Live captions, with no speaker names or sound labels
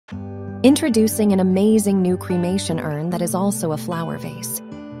Introducing an amazing new cremation urn that is also a flower vase.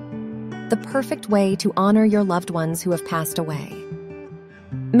 The perfect way to honor your loved ones who have passed away.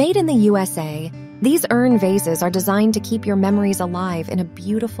 Made in the USA, these urn vases are designed to keep your memories alive in a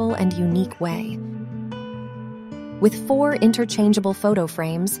beautiful and unique way. With 4 interchangeable photo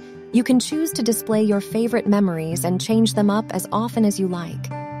frames, you can choose to display your favorite memories and change them up as often as you like.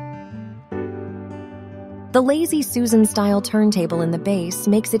 The Lazy Susan-style turntable in the base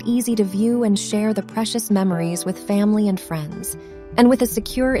makes it easy to view and share the precious memories with family and friends. And with a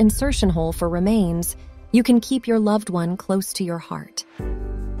secure insertion hole for remains, you can keep your loved one close to your heart.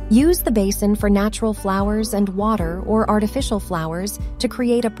 Use the basin for natural flowers and water or artificial flowers to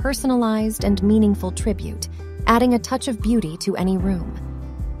create a personalized and meaningful tribute, adding a touch of beauty to any room.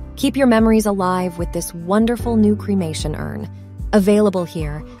 Keep your memories alive with this wonderful new cremation urn, available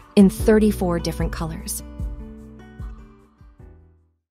here in 34 different colors.